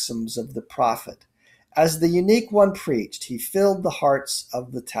maxims of the prophet. As the unique one preached, he filled the hearts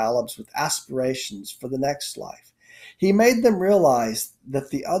of the talibs with aspirations for the next life. He made them realize that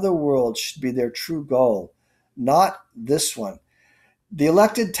the other world should be their true goal, not this one. The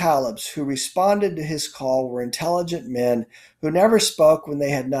elected talibs who responded to his call were intelligent men who never spoke when they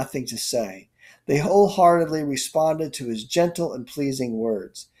had nothing to say. They wholeheartedly responded to his gentle and pleasing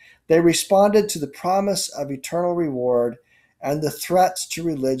words. They responded to the promise of eternal reward and the threats to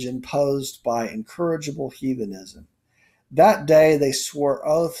religion posed by incorrigible heathenism. That day they swore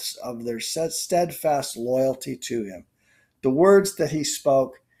oaths of their steadfast loyalty to him. The words that he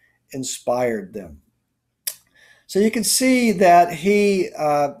spoke inspired them. So you can see that he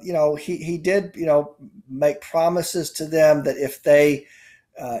did, make promises to them that if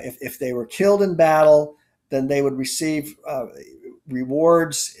they were killed in battle, then they would receive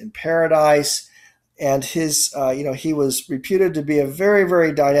rewards in paradise. And he was reputed to be a very,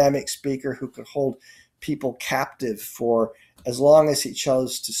 very dynamic speaker who could hold people captive for as long as he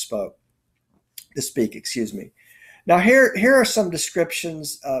chose to speak. Now, here are some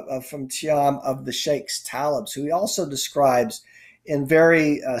descriptions from Tyam of the Sheikh's talibs, who he also describes in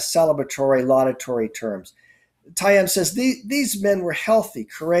very celebratory, laudatory terms. Tyam says, these men were healthy,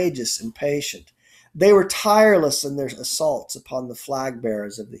 courageous, and patient. They were tireless in their assaults upon the flag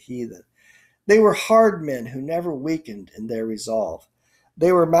bearers of the heathen. They were hard men who never weakened in their resolve.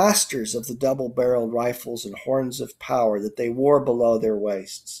 They were masters of the double-barreled rifles and horns of power that they wore below their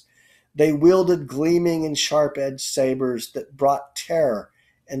waists. They wielded gleaming and sharp-edged sabers that brought terror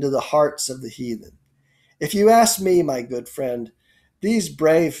into the hearts of the heathen. If you ask me, my good friend, these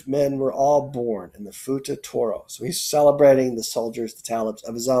brave men were all born in the Futa Toro. So he's celebrating the soldiers, the talibs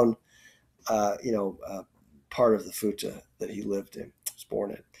of his own, part of the Futa that he lived in, was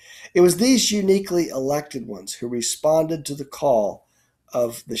born in. It was these uniquely elected ones who responded to the call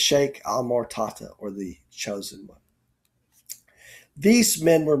of the Sheikh al-Mortata, or the chosen one. These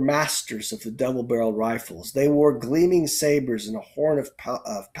men were masters of the double-barreled rifles. They wore gleaming sabers and a horn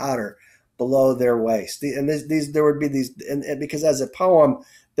of powder below their waist. There would be these, and because as a poem,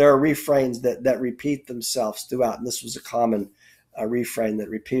 there are refrains that repeat themselves throughout, and this was a common refrain that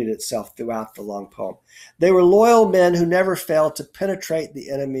repeated itself throughout the long poem. They were loyal men who never failed to penetrate the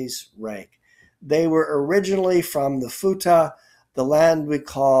enemy's rank. They were originally from the Futa, the land we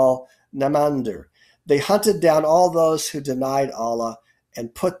call Namander. They hunted down all those who denied Allah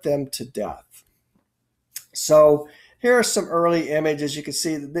and put them to death. So here are some early images. You can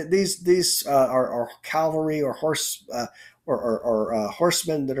see that these are cavalry or horsemen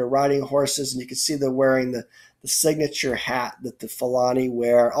that are riding horses, and you can see they're wearing the signature hat that the Fulani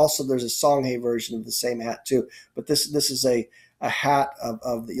wear. Also, there's a Songhay version of the same hat too, but this is a hat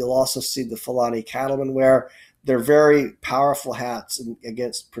of you'll also see the Fulani cattlemen wear. They're very powerful hats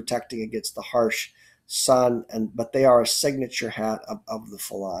against protecting against the harsh sun, but they are a signature hat of the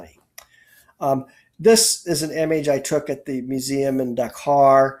Fulani. This is an image I took at the museum in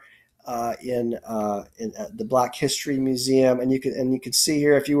Dakar, in the Black History Museum, and you can see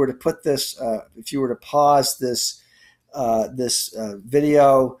here, if you were to put this, if you were to pause this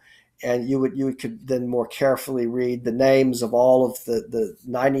video, and you could then more carefully read the names of all of the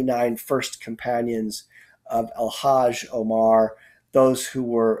 99 first companions of Hajj Umar, those who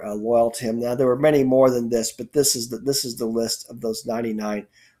were loyal to him. Now there were many more than this, but this is the list of those 99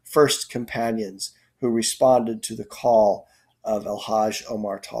 first companions who responded to the call of Hajj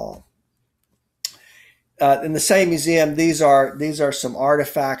Umar Taal. In the same museum, these are some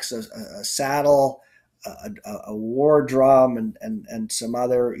artifacts: a saddle, a war drum, and some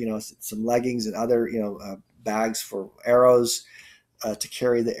other, some leggings and other, bags for arrows, to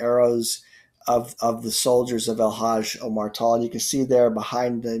carry the arrows of the soldiers of Hajj Umar Taal. And you can see there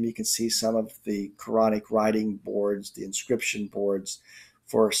behind them, you can see some of the Quranic writing boards, the inscription boards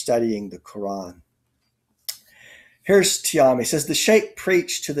for studying the Quran. Here's Tyam. He says, the Sheikh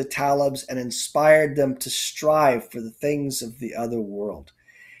preached to the Talibs and inspired them to strive for the things of the other world.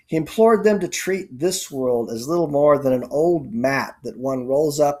 He implored them to treat this world as little more than an old mat that one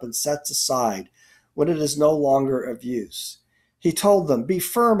rolls up and sets aside when it is no longer of use. He told them, be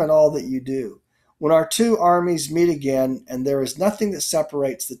firm in all that you do. When our two armies meet again and there is nothing that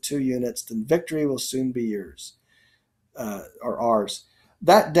separates the two units, then victory will soon be yours, or ours.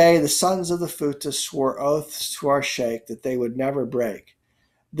 That day, the sons of the Futa swore oaths to our sheikh that they would never break.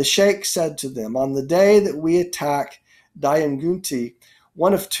 The sheikh said to them, on the day that we attack Dayangunti,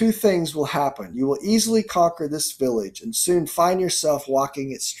 one of two things will happen. You will easily conquer this village and soon find yourself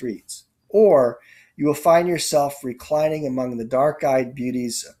walking its streets, or you will find yourself reclining among the dark-eyed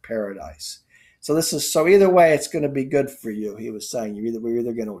beauties of paradise. So either way, it's going to be good for you. He was saying, we're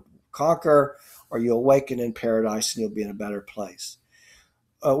either going to conquer or you awaken in paradise and you'll be in a better place.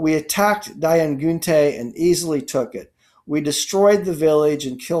 We attacked Dayangunte and easily took it. We destroyed the village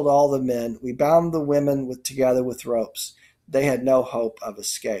and killed all the men. We bound the women together with ropes. They had no hope of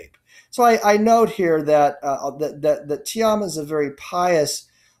escape. So I note here that Tyam is a very pious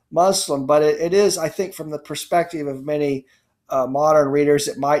Muslim, but it is, I think, from the perspective of many modern readers,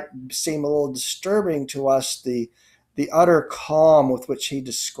 it might seem a little disturbing to us, the utter calm with which he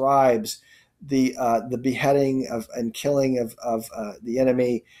describes the beheading and killing of the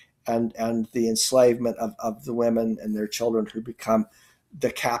enemy and the enslavement of the women and their children who become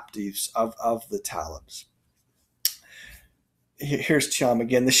the captives of the Talibs. Here's Tyam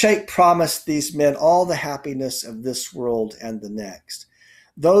again. The Sheikh promised these men all the happiness of this world and the next.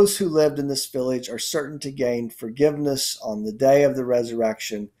 Those who lived in this village are certain to gain forgiveness on the day of the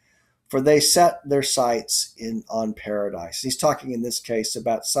resurrection, for they set their sights on paradise. He's talking in this case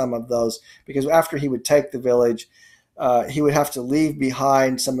about some of those, because after he would take the village, he would have to leave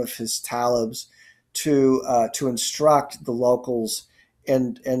behind some of his talibs to instruct the locals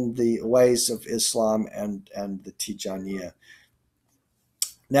in the ways of Islam and the Tijaniyya.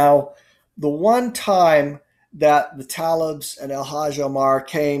 Now, the one time that the Talibs and Hajj Umar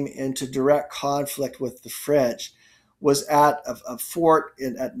came into direct conflict with the French was at a fort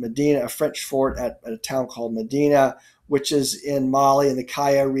at Medina, a French fort at a town called Medina, which is in Mali in the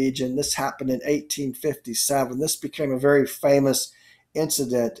Kaya region. This happened in 1857. This became a very famous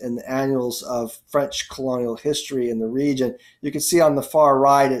incident in the annals of French colonial history in the region. You can see on the far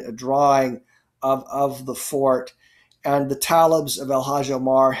right a drawing of the fort, and the Talibs of Hajj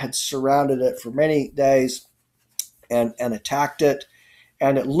Umar had surrounded it for many days and attacked it.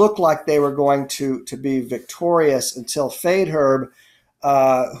 And it looked like they were going to be victorious until Faidherb,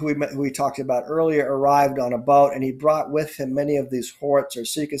 who we talked about earlier, arrived on a boat, and he brought with him many of these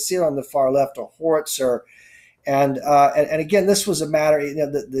howitzers. So you can see it on the far left, a howitzer, And again, this was a matter.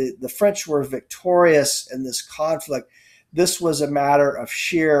 The French were victorious in this conflict. This was a matter of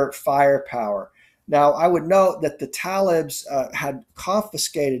sheer firepower. Now, I would note that the Talibs had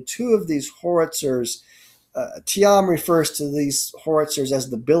confiscated two of these howitzers. Tyam refers to these howitzers as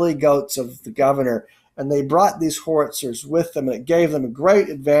the billy goats of the governor, and they brought these howitzers with them, and it gave them a great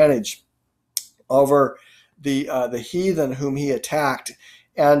advantage over the heathen whom he attacked.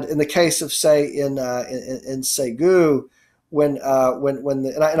 And in the case of, say, in Segu, and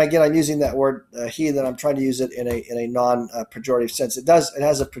again, I'm using that word heathen, I'm trying to use it in a non-pejorative sense. It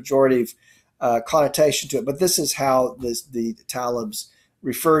has a pejorative connotation to it, but this is how the Talibs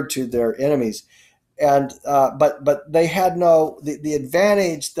referred to their enemies. And but they had the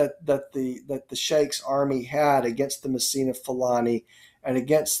advantage that the Sheikh's army had against the Messina Fulani and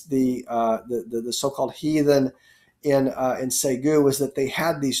against the so-called heathen in Segu was that they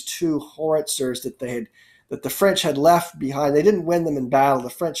had these two howitzers that the French had left behind. They didn't win them in battle. The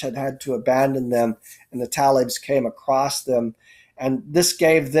French had to abandon them, and the Talibs came across them, and this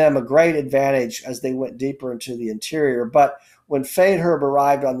gave them a great advantage as they went deeper into the interior. But when Faidherbe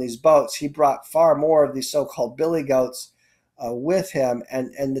arrived on these boats, he brought far more of these so-called billy goats with him,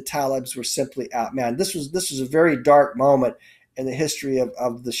 and the Talibs were simply outmanned. This was a very dark moment in the history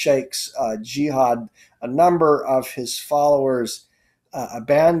of the Sheikh's jihad. A number of his followers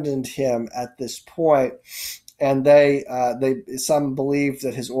abandoned him at this point, and some believed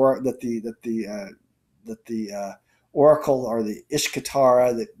that the oracle or the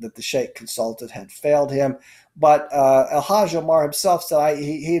Ishkatara that the Sheikh consulted had failed him. But Hajj Umar himself said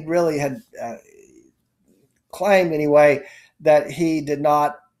he really had claimed anyway that he did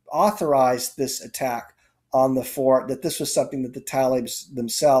not authorize this attack on the fort, that this was something that the Talibs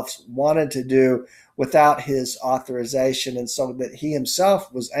themselves wanted to do without his authorization, and so that he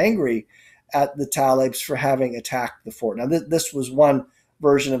himself was angry at the Talibs for having attacked the fort. Now, this was one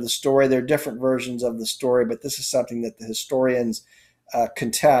version of the story. There are different versions of the story, but this is something that the historians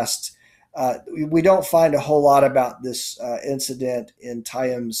contest. We don't find a whole lot about this incident in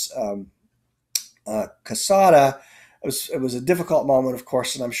Tyam's quasida. It was a difficult moment, of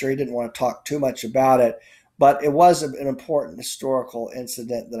course, and I'm sure he didn't want to talk too much about it. But it was an important historical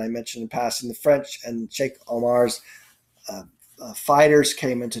incident that I mentioned in passing. The French and Sheikh Omar's fighters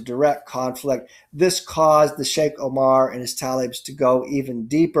came into direct conflict. This caused the Sheikh Umar and his Talibs to go even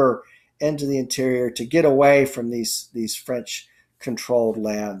deeper into the interior to get away from these French-controlled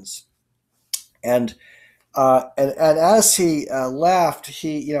lands. And as he left,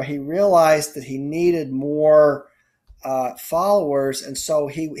 he realized that he needed more followers, and so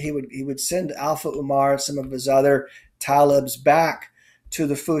he would send Alpha Umar and some of his other Talibs back to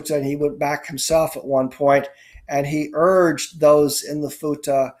the Futa, and he went back himself at one point, and he urged those in the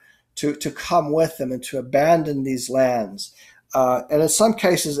Futa to come with him and to abandon these lands. And in some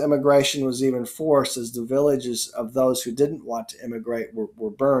cases, immigration was even forced, as the villages of those who didn't want to immigrate were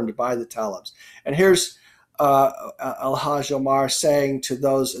burned by the Talibs. And here's Al-Hajj Umar saying to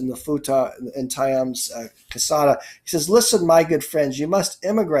those in the Futa in Tyam's quasida, he says, "Listen, my good friends, you must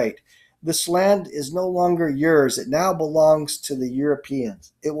immigrate. This land is no longer yours. It now belongs to the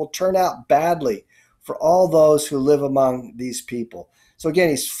Europeans. It will turn out badly for all those who live among these people." So again,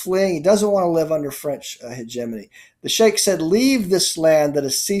 he's fleeing. He doesn't want to live under French hegemony. The Sheikh said, "Leave this land that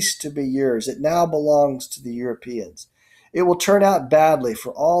has ceased to be yours. It now belongs to the Europeans. It will turn out badly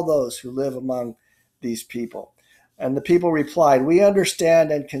for all those who live among these people." And the people replied, "We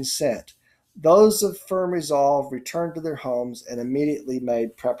understand and consent." Those of firm resolve returned to their homes and immediately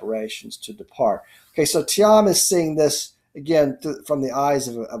made preparations to depart. Okay, so Tyam is seeing this again from the eyes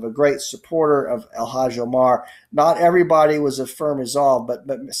of a great supporter of Al-Hajj Umar. Not everybody was of firm resolve, but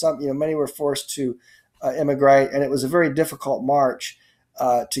some, many were forced to immigrate, and it was a very difficult march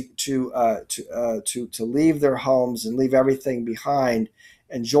to leave their homes and leave everything behind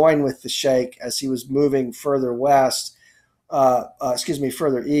and join with the Sheikh as he was moving further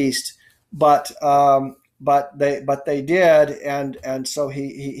further east. But they did, and so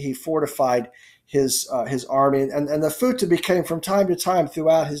he fortified his army, and the Futa became, from time to time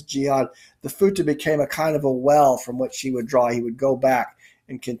throughout his jihad, the Futa became a kind of a well from which he would draw. He would go back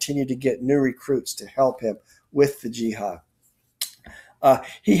and continue to get new recruits to help him with the jihad.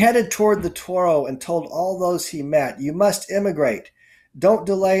 He headed toward the Toro and told all those he met, "You must immigrate. Don't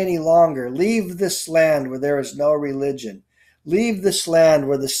delay any longer. Leave this land where there is no religion. Leave this land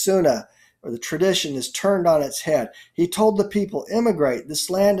where the Sunnah, or the tradition, is turned on its head." He told the people, "Immigrate. This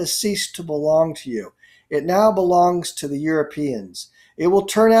land has ceased to belong to you. It now belongs to the Europeans. It will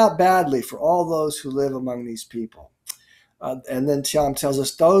turn out badly for all those who live among these people." And then Tyam tells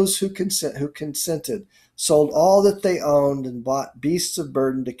us, "Those who consented sold all that they owned, and bought beasts of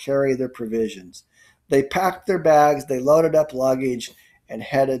burden to carry their provisions. They packed their bags, they loaded up luggage, and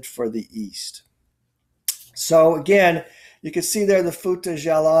headed for the east. So again, you can see there the Futa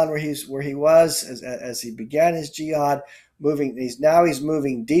Jalan where he was as he began his jihad. He's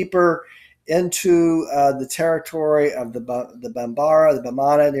moving deeper into the territory of the Bambara, the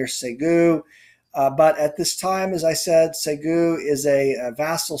Bamana near Segu. But at this time, as I said, Segu is a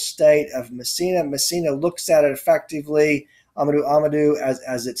vassal state of Messina. Messina looks at it effectively, Ahmadu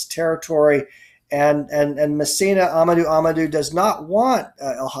as its territory. And Messina, Ahmadu does not want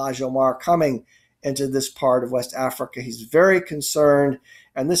El Hajj Umar coming into this part of West Africa. He's very concerned,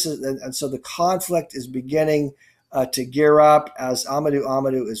 and so the conflict is beginning to gear up as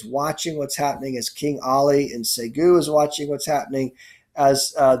Ahmadu is watching what's happening, as King Ali in Segu is watching what's happening,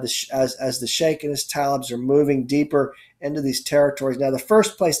 as the Sheikh and his Talibs are moving deeper into these territories. Now, the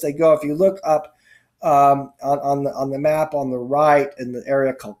first place they go, if you look up on the map on the right in the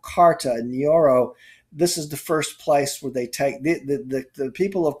area called Karta in Nioro, this is the first place where they take the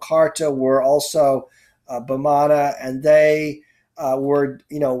people of Karta were also Bamana, and they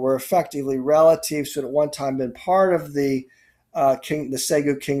were effectively relatives who had at one time been part of the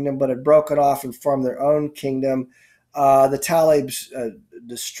Segu kingdom, but had broken off and formed their own kingdom. The Talibs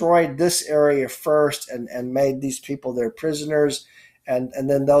destroyed this area first and made these people their prisoners, and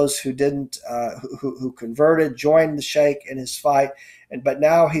then those who didn't, who converted, joined the Sheikh in his fight. But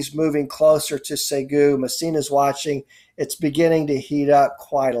now he's moving closer to Segu. Messina's watching. It's beginning to heat up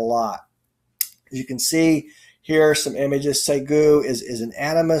quite a lot. As you can see here, some images. Segu is an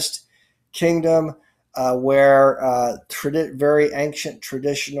animist kingdom where very ancient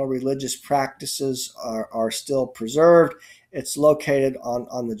traditional religious practices are still preserved. It's located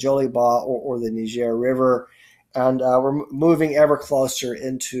on the Joliba or the Niger River. And we're moving ever closer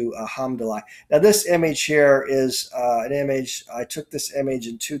into Hamdallah. Now, this image here is an image. I took this image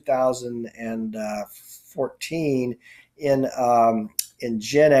in 2014 in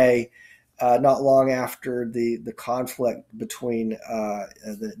Djenné, not long after the conflict between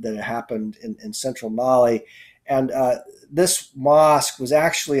that happened in central Mali. And this mosque was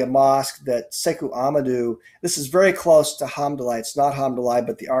actually a mosque that Sekou Ahmadu, this is very close to Hamdallah. It's not Hamdallah,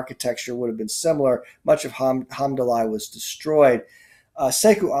 but the architecture would have been similar. Much of Hamdallah was destroyed.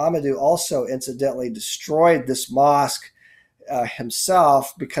 Sekou Ahmadu also incidentally destroyed this mosque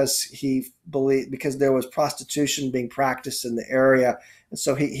himself because there was prostitution being practiced in the area. And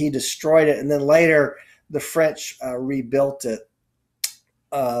so he destroyed it. And then later the French rebuilt it.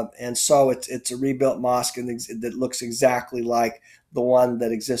 And so it's a rebuilt mosque that looks exactly like the one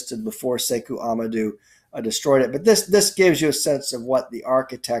that existed before Sekou Ahmadu destroyed it. But this gives you a sense of what the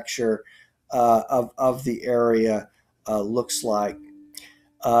architecture of the area looks like.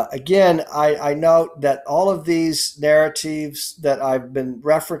 Again, I note that all of these narratives that I've been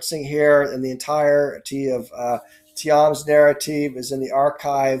referencing here and the entirety of Tyam's narrative is in the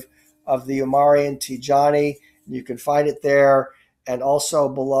archive of the Umarian Tijani. You can find it there. And also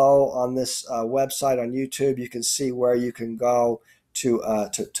below on this website on YouTube, you can see where you can go to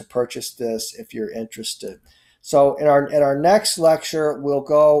purchase this if you're interested. So in our next lecture, we'll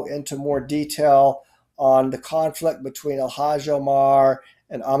go into more detail on the conflict between El Hajj Umar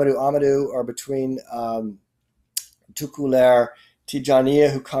and Ahmadu, or between Tukloor,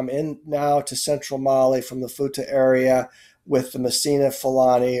 Tijaniyya, who come in now to central Mali from the Futa area, with the Messina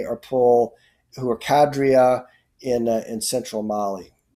Fulani or Peulh, who are Kadria in central Mali.